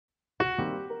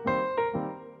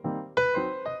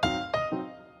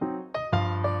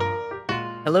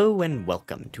Hello and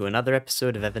welcome to another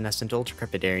episode of Evanescent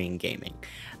Ultracrepidarian Gaming.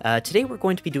 Today we're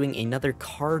going to be doing another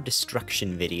car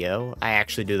destruction video. I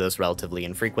actually do those relatively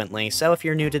infrequently, so if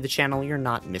you're new to the channel, you're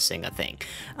not missing a thing.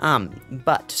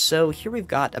 So here we've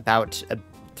got about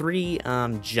three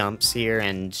jumps here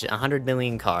and 100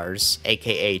 million cars,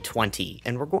 aka 20,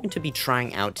 and we're going to be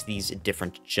trying out these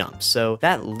different jumps. So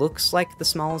that looks like the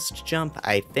smallest jump,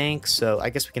 I think, so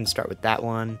I guess we can start with that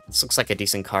one. This looks like a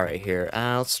decent car right here.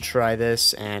 Let's try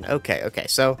this, and okay,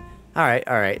 so alright,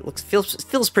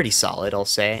 feels pretty solid, I'll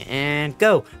say, and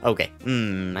go. Okay,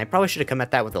 I probably should have come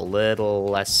at that with a little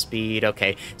less speed.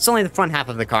 Okay, it's only the front half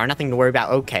of the car, nothing to worry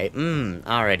about. Okay,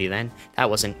 alrighty then. That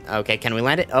wasn't, okay, can we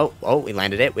land it? Oh, we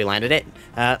landed it.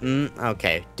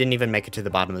 Okay, didn't even make it to the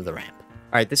bottom of the ramp.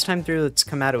 Alright, this time through, let's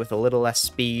come at it with a little less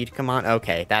speed. Come on,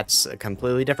 okay, that's a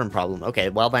completely different problem. Okay,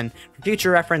 well then, for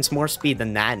future reference, more speed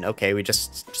than that, and okay, we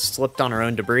just slipped on our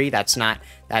own debris. That's not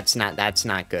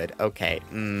good. Okay,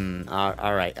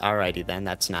 alrighty then,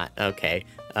 that's not, okay.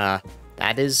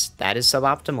 That is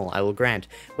suboptimal, I will grant.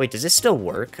 Wait, does this still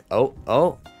work?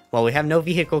 Oh, well, we have no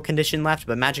vehicle condition left,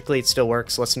 but magically it still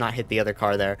works. Let's not hit the other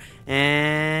car there.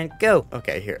 And go.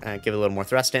 Okay, here, give it a little more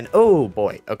thrust in. Oh,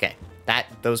 boy. Okay.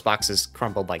 Those boxes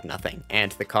crumpled like nothing,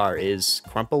 and the car is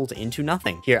crumpled into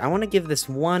nothing. Here, I want to give this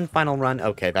one final run.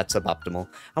 Okay, that's suboptimal.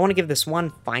 I want to give this one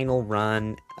final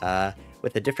run,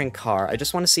 with a different car. I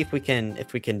just want to see if we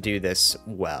can do this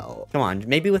well. Come on,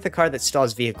 maybe with a car that still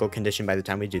has vehicle condition by the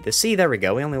time we do this. See, there we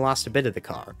go. We only lost a bit of the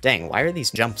car. Dang, why are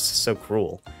these jumps so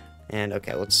cruel? And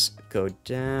okay, let's go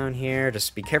down here.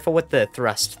 Just be careful with the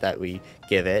thrust that we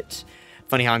give it.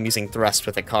 Funny how I'm using thrust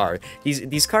with a car.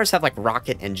 These cars have like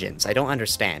rocket engines. I don't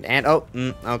understand. And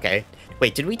okay.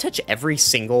 Wait, did we touch every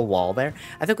single wall there?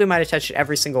 I think we might have touched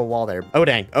every single wall there. Oh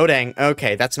dang.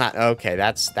 Okay, that's not okay.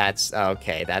 That's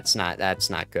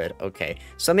not good. Okay.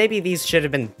 So maybe these should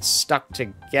have been stuck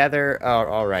together. Oh,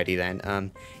 alrighty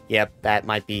then. Yep, that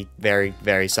might be very,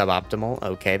 very suboptimal.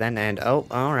 Okay, then, and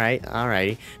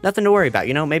alrighty. Nothing to worry about,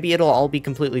 you know, maybe it'll all be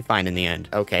completely fine in the end.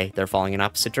 Okay, they're falling in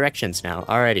opposite directions now.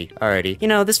 Alrighty. You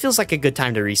know, this feels like a good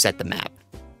time to reset the map.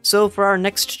 So for our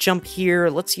next jump here,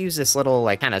 let's use this little,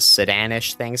 like, kind of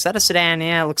sedan-ish thing. Is that a sedan?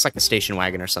 Yeah, it looks like a station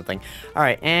wagon or something.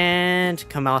 Alright, and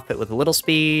come off it with a little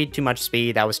speed. Too much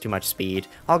speed. That was too much speed.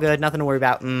 All good. Nothing to worry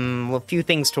about. A few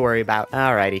things to worry about.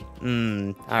 Alrighty.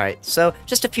 Alright, so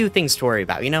just a few things to worry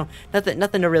about, you know?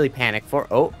 Nothing to really panic for.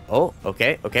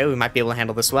 Okay. We might be able to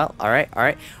handle this well.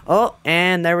 Alright. Oh,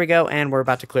 and there we go. And we're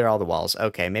about to clear all the walls.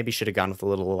 Okay, maybe should have gone with a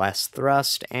little less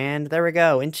thrust. And there we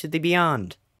go. Into the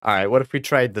beyond. Alright, what if we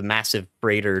tried the massive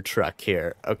freighter truck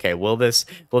here? Okay, will this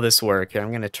work? Here,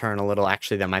 I'm gonna turn a little.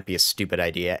 Actually, that might be a stupid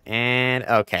idea. And,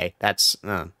 okay, that's,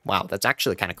 wow, that's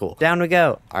actually kind of cool. Down we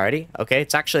go. Alrighty, okay,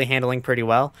 it's actually handling pretty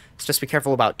well. Let's just be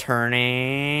careful about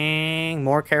turning.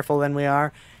 More careful than we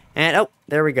are. And, oh,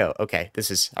 there we go. Okay,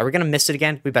 are we gonna miss it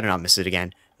again? We better not miss it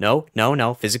again. No.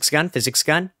 Physics gun.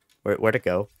 Where'd it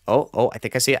go? Oh, I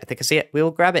think I see it. We'll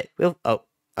grab it.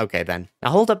 Okay, then.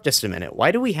 Now, hold up just a minute.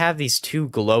 Why do we have these two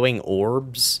glowing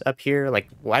orbs up here? Like,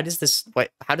 how does this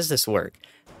work?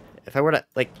 If I were to,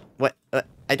 like, what?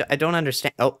 I don't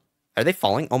understand. Oh, are they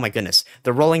falling? Oh my goodness.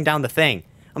 They're rolling down the thing.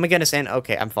 Oh my goodness, and,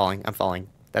 okay, I'm falling.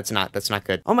 That's not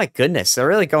good. Oh my goodness, they're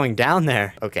really going down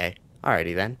there. Okay,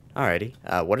 alrighty then. Alrighty.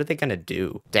 What are they gonna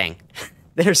do? Dang.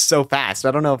 They're so fast.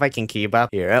 I don't know if I can keep up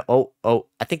here. Oh,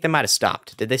 I think they might have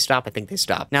stopped. Did they stop? I think they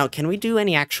stopped. Now, can we do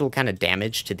any actual kind of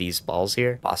damage to these balls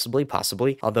here? Possibly.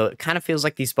 Although it kind of feels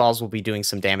like these balls will be doing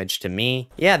some damage to me.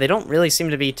 Yeah, they don't really seem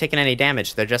to be taking any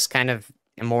damage. They're just kind of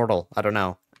immortal. I don't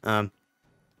know.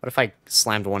 What if I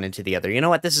slammed one into the other? You know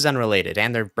what? This is unrelated,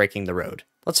 and they're breaking the road.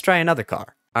 Let's try another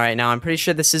car. Alright, now I'm pretty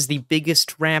sure this is the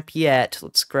biggest ramp yet.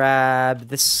 Let's grab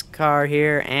this car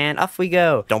here, and off we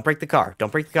go. Don't break the car,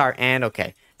 and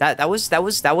okay. That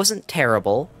wasn't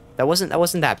terrible. That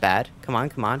wasn't that bad. Come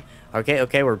on.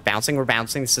 Okay, we're bouncing.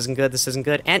 This isn't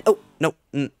good, and oh,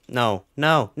 no,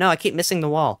 I keep missing the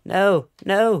wall. No.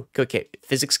 Okay,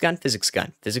 physics gun.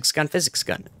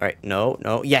 Alright,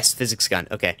 no, yes, physics gun.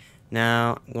 Okay,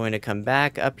 now I'm going to come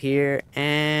back up here,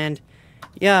 and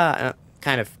yeah,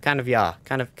 kind of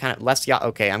less, yeah.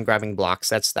 Okay, I'm grabbing blocks.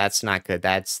 That's not good.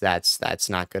 That's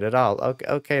not good at all.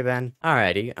 Okay then.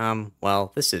 Alrighty.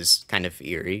 Well, this is kind of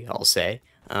eerie, I'll say.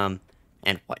 And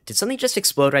what? Did something just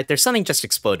explode right there? Something just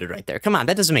exploded right there. Come on,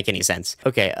 that doesn't make any sense.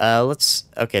 Okay,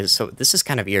 okay, so this is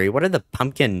kind of eerie. What are the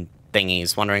pumpkin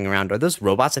thingies wandering around. Are those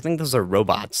robots? I think those are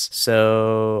robots.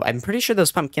 So I'm pretty sure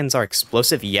those pumpkins are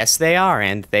explosive. Yes, they are,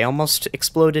 and they almost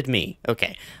exploded me.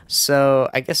 Okay, so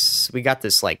I guess we got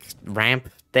this, like, ramp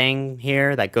thing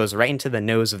here that goes right into the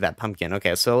nose of that pumpkin.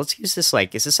 Okay, so let's use this,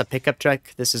 like, is this a pickup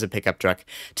truck? This is a pickup truck.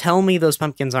 Tell me those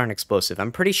pumpkins aren't explosive.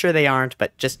 I'm pretty sure they aren't,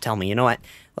 but just tell me. You know what?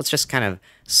 Let's just kind of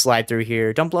slide through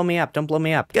here. Don't blow me up. Don't blow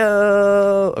me up.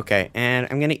 Go! Okay, and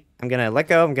I'm gonna let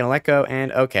go. I'm gonna let go,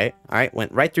 and okay. All right,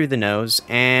 went right through the nose,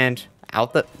 and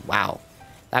out the... Wow.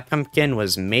 That pumpkin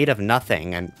was made of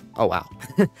nothing, and... Oh, wow.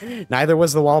 Neither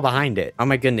was the wall behind it. Oh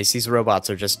my goodness, these robots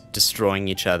are just destroying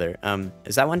each other.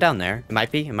 Is that one down there? It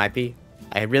might be, it might be.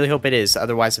 I really hope it is,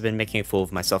 otherwise I've been making a fool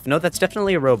of myself. No, that's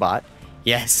definitely a robot.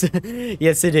 Yes.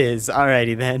 Yes, it is.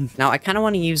 Alrighty, then. Now, I kind of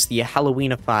want to use the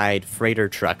Halloweenified freighter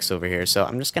trucks over here, so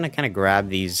I'm just gonna kind of grab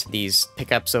these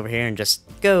pickups over here and just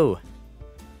go.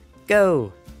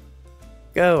 Go.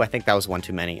 Go. I think that was one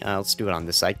too many. Let's do it on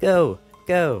this side. Go.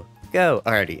 Go. Go.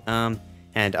 Alrighty,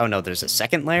 and oh no, there's a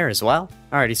second layer as well.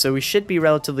 Alrighty, so we should be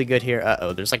relatively good here.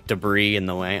 Uh-oh, there's like debris in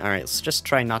the way. Alright, let's just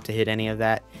try not to hit any of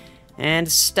that.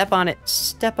 And step on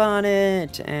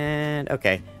it, and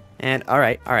okay. And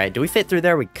alright, do we fit through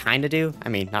there? We kinda do. I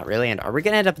mean, not really. And are we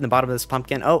gonna end up in the bottom of this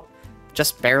pumpkin? Oh,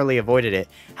 just barely avoided it.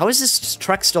 How is this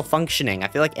truck still functioning? I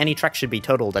feel like any truck should be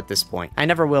totaled at this point. I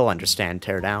never will understand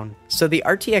Teardown. So the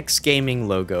RTXGaming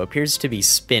logo appears to be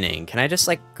spinning. Can I just,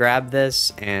 like, grab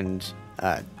this and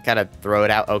kind of throw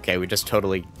it out? Okay, we just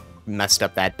totally messed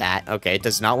up that bat. Okay, it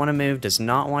does not want to move, does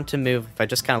not want to move. If I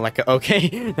just kind of let go,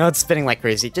 okay, now it's spinning like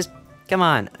crazy. Just, come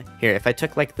on. Here, if I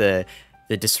took, like, the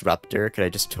disruptor, could I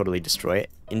just totally destroy it?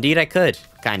 Indeed I could,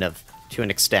 kind of, to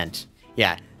an extent.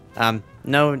 Yeah.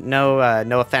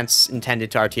 No offense intended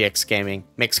to RTX Gaming.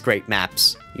 Makes great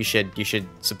maps. You should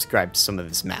subscribe to some of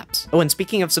his maps. Oh, and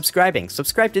speaking of subscribing,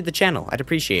 subscribe to the channel. I'd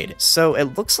appreciate it. So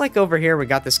it looks like over here we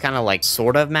got this kind of like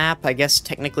sort of map. I guess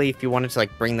technically if you wanted to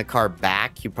like bring the car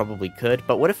back, you probably could.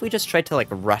 But what if we just tried to like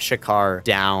rush a car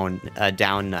down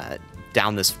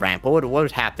this ramp? What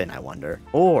would happen, I wonder?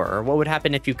 Or what would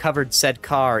happen if you covered said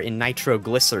car in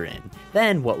nitroglycerin?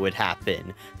 Then what would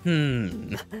happen?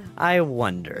 I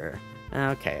wonder.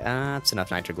 Okay, that's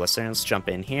enough nitroglycerin. Let's jump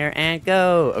in here and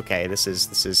go. Okay, this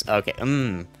is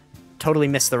okay. Totally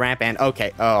missed the ramp and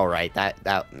okay. All right,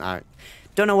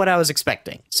 don't know what I was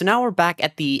expecting. So now we're back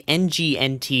at the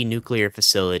NGNT Nuclear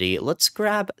Facility. Let's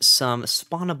grab some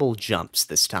spawnable jumps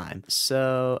this time.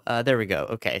 So, there we go.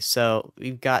 Okay, so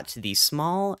we've got the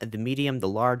small, the medium, the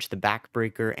large, the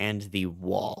backbreaker, and the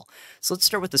wall. So let's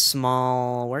start with the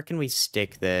small. Where can we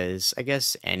stick this? I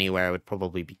guess anywhere would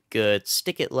probably be good.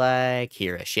 Stick it like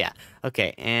here-ish, yeah.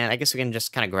 Okay, and I guess we can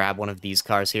just kind of grab one of these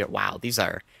cars here. Wow, these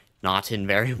are not in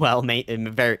very well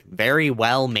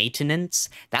maintenance.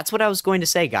 That's what I was going to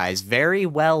say, guys. Very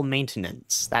well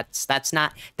maintenance. That's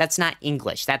not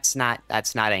English. That's not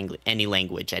any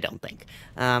language, I don't think.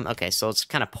 Okay, so let's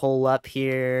kind of pull up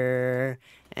here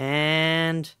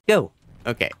and go.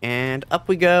 Okay, and up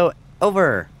we go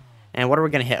over. And what are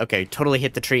we gonna hit? Okay, totally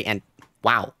hit the tree and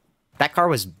wow. That car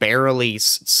was barely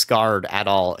scarred at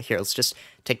all. Here, let's just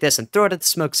take this and throw it at the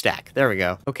smokestack. There we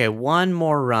go. Okay, one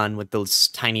more run with this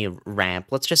tiny ramp.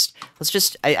 Let's just,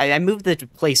 I moved the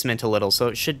placement a little, so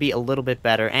it should be a little bit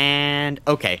better. And,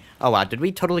 okay. Oh, wow, did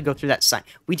we totally go through that sign?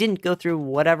 We didn't go through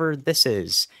whatever this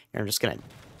is. Here, I'm just gonna,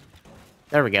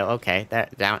 there we go. Okay,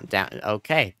 down,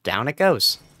 okay, down it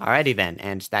goes. Alrighty then,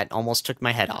 and that almost took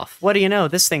my head off. What do you know,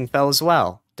 this thing fell as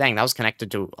well. Dang, that was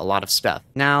connected to a lot of stuff.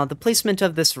 Now, the placement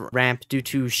of this ramp due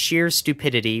to sheer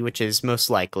stupidity, which is most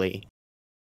likely,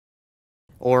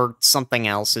 or something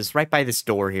else, is right by this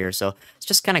door here. So let's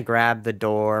just kind of grab the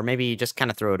door, maybe just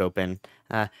kind of throw it open.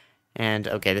 And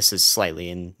okay, this is slightly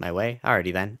in my way.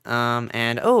 Alrighty then.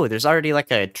 And oh, there's already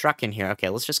like a truck in here. Okay,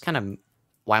 let's just kind of,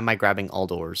 why am I grabbing all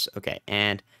doors? Okay,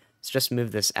 and let's just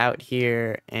move this out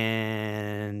here,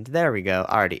 and there we go,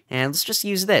 alrighty. And let's just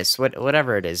use this,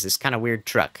 whatever it is, this kind of weird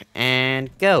truck,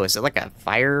 and go. Is it like a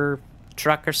fire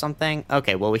truck or something?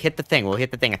 Okay, well, we hit the thing,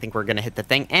 I think we're gonna hit the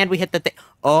thing, and we hit the thing.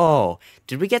 Oh,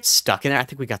 did we get stuck in there? I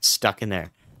think we got stuck in there.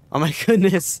 Oh my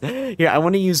goodness. Here, I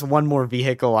want to use one more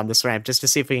vehicle on this ramp just to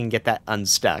see if we can get that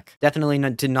unstuck. Definitely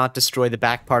did not destroy the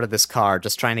back part of this car,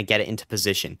 just trying to get it into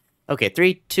position. Okay,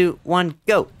 3, 2, 1,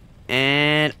 go.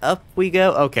 And up we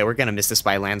go. Okay, we're gonna miss this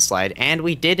by a landslide, and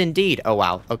we did indeed. Oh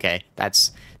wow, okay,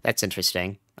 that's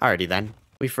interesting. Alrighty then.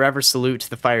 We forever salute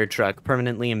the fire truck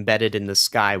permanently embedded in the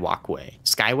sky walkway.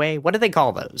 Skyway? What do they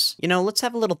call those? You know, let's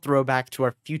have a little throwback to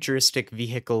our futuristic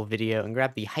vehicle video and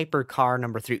grab the hypercar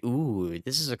number 3. Ooh,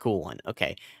 this is a cool one.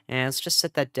 Okay, and let's just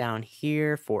set that down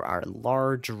here for our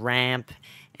large ramp,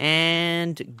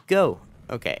 and go.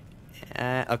 Okay.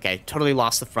 Okay, totally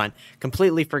lost the front.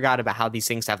 Completely forgot about how these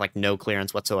things have, like, no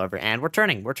clearance whatsoever. And we're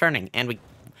turning, and we...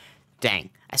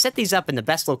 Dang. I set these up in the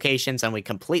best locations, and we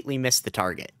completely missed the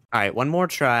target. Alright, one more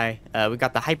try. We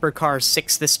got the Hypercar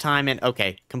 6 this time, and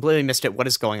okay, completely missed it. What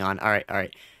is going on?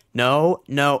 Alright. No.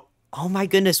 Oh my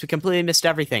goodness, we completely missed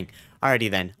everything.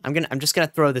 Alrighty then. I'm just gonna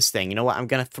throw this thing. You know what? I'm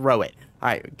gonna throw it.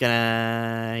 Alright,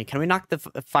 can we knock the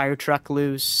fire truck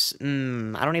loose? I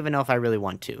don't even know if I really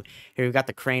want to. Here, we've got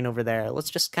the crane over there.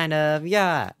 Let's just kind of,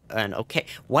 yeah. And okay,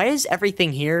 why is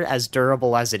everything here as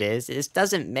durable as it is? This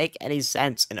doesn't make any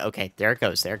sense. And okay, there it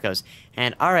goes.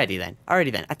 And alrighty then.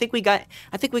 I think we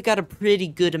got a pretty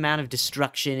good amount of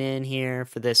destruction in here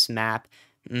for this map.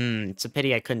 It's a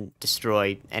pity I couldn't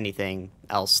destroy anything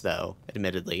else, though,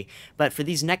 admittedly. But for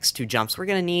these next two jumps, we're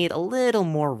gonna need a little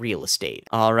more real estate.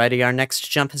 Alrighty, our next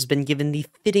jump has been given the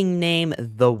fitting name,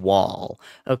 The Wall.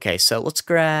 Okay, so let's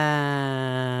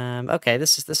grab... Okay,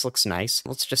 this looks nice.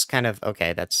 Let's just kind of...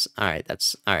 Okay, that's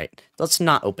alright. Let's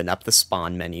not open up the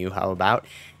spawn menu, how about?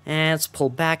 And let's pull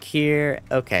back here.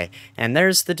 Okay, and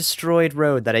there's the destroyed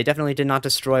road that I definitely did not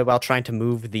destroy while trying to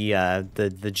move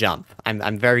the jump.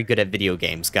 I'm very good at video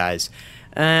games, guys.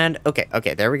 And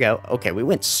okay, there we go. Okay, we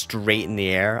went straight in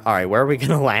the air. All right, where are we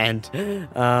gonna land?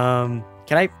 Can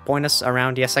I point us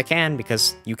around? Yes, I can,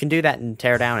 because you can do that in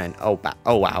Teardown. And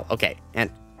oh wow. Okay,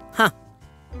 and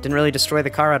didn't really destroy the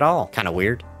car at all. Kind of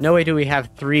weird. No way do we have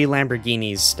 3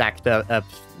 Lamborghinis stacked up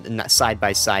side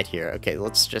by side here. Okay,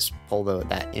 let's just pull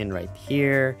that in right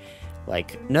here.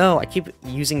 Like, no, I keep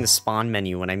using the spawn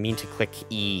menu when I mean to click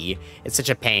E. It's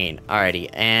such a pain. Alrighty,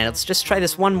 and let's just try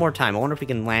this one more time. I wonder if we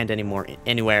can land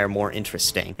anywhere more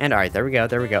interesting. And alright, there we go.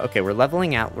 Okay, we're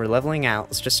leveling out.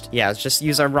 Let's just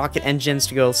use our rocket engines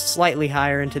to go slightly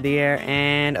higher into the air.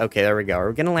 And okay, there we go.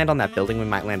 We're gonna land on that building. We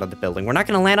might land on the building. We're not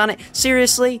gonna land on it.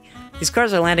 Seriously? These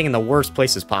cars are landing in the worst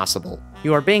places possible.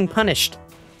 You are being punished.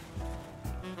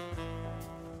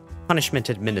 Punishment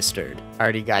administered.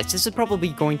 Alrighty guys, this is probably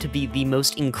going to be the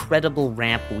most incredible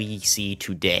ramp we see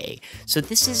today. So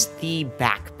this is the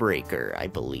backbreaker, I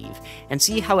believe. And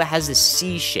see how it has this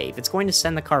C shape? It's going to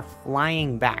send the car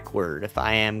flying backward, if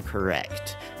I am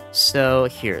correct. So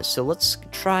let's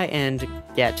try and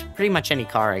get pretty much any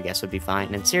car, I guess would be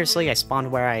fine. And seriously, I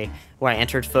spawned where I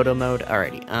entered photo mode.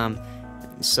 Alrighty,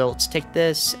 so let's take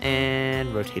this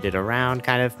and rotate it around,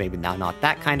 kind of. Maybe not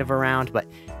that kind of around, but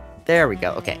there we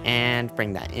go. Okay, and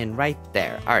bring that in right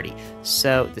there. Alrighty.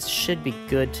 So this should be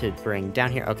good to bring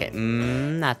down here. Okay,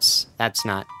 that's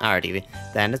not. Alrighty,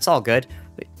 then it's all good.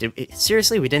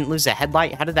 Seriously, we didn't lose a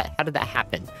headlight? How did that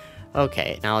happen?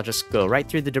 Okay, now I'll just go right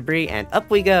through the debris and up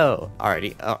we go.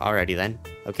 Alrighty then.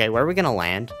 Okay, where are we gonna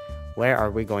land? Where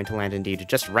are we going to land indeed?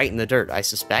 Just right in the dirt, I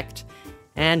suspect.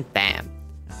 And bam.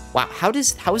 Wow, how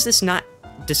is this not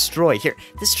destroyed? Here,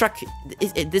 this truck,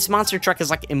 this monster truck is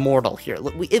like immortal. Here,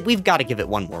 we've got to give it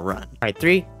one more run. All right,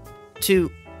 3, 2,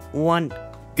 1,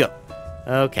 go.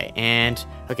 Okay, and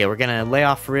okay, we're gonna lay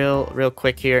off real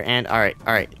quick here. And all right,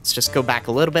 let's just go back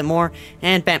a little bit more.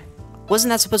 And bam, wasn't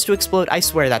that supposed to explode? I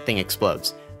swear that thing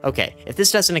explodes. Okay, if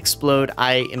this doesn't explode,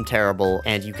 I am terrible,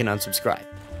 and you can unsubscribe.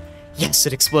 Yes,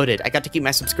 it exploded. I got to keep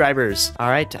my subscribers. All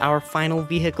right, our final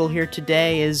vehicle here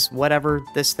today is whatever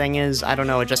this thing is. I don't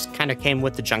know. It just kind of came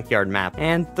with the Junkyard map.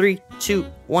 And 3, 2,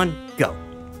 1, go.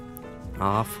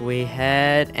 Off we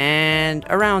head and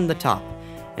around the top.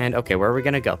 And okay, where are we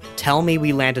gonna go? Tell me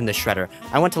we land in the shredder.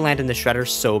 I want to land in the shredder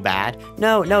so bad.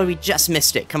 No, we just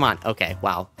missed it. Come on. Okay,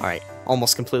 wow. All right,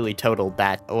 almost completely totaled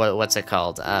that. What's it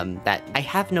called? That I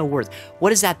have no words.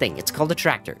 What is that thing? It's called a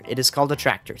tractor. It is called a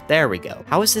tractor. There we go.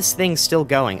 How is this thing still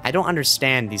going? I don't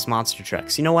understand these monster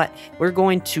trucks. You know what? We're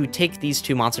going to take these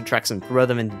 2 monster trucks and throw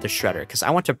them into the shredder because I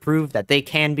want to prove that they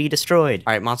can be destroyed.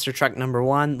 All right, monster truck number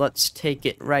 1. Let's take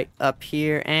it right up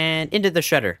here and into the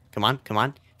shredder. Come on.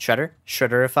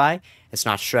 Shredderify. It's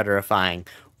not shredderifying.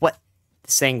 What?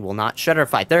 This thing will not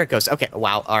shredderify. There it goes. Okay,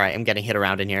 wow. All right, I'm getting hit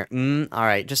around in here. All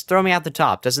right, just throw me out the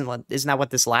top. Isn't that what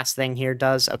this last thing here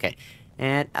does? Okay,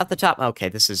 and out the top. Okay,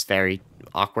 this is very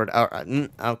awkward.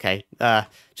 Okay,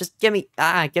 just get me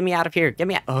out of here. Get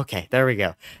me out. Okay, there we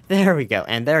go.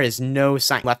 And there is no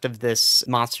sign left of this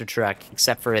monster truck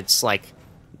except for its like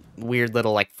weird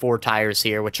little like 4 tires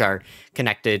here, which are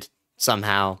connected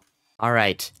somehow.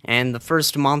 Alright, and the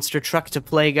first monster truck to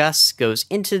plague us goes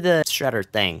into the shredder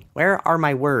thing. Where are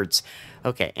my words?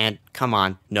 Okay, and come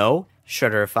on. No.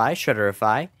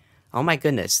 Shredderify. Oh my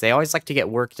goodness, they always like to get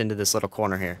worked into this little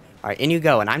corner here. Alright, in you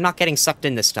go, and I'm not getting sucked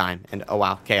in this time. And oh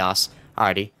wow, chaos.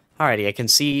 Alrighty, I can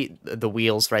see the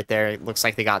wheels right there. It looks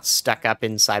like they got stuck up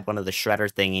inside one of the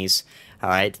shredder thingies.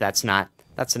 Alright, that's not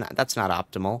That's not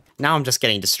optimal. Now I'm just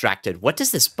getting distracted. What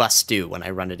does this bus do when I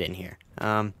run it in here?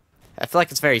 I feel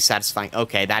like it's very satisfying.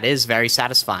 Okay, that is very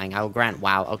satisfying. I will grant.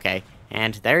 Wow, okay.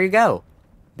 And there you go.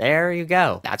 There you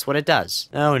go. That's what it does.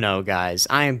 Oh no, guys.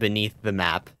 I am beneath the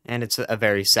map, and it's a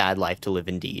very sad life to live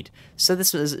indeed. So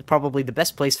this is probably the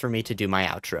best place for me to do my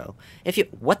outro.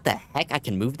 What the heck? I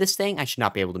can move this thing? I should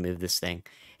not be able to move this thing.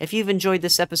 If you've enjoyed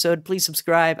this episode, please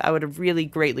subscribe. I would really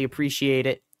greatly appreciate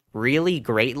it. Really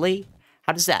greatly?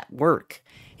 How does that work?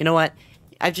 You know what?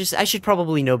 I should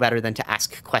probably know better than to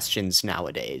ask questions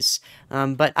nowadays.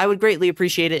 But I would greatly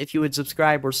appreciate it if you would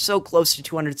subscribe. We're so close to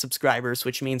 200 subscribers,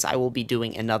 which means I will be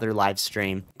doing another live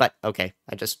stream. But, okay,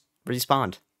 I just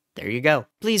respawned. There you go.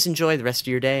 Please enjoy the rest of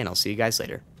your day, and I'll see you guys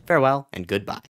later. Farewell, and goodbye.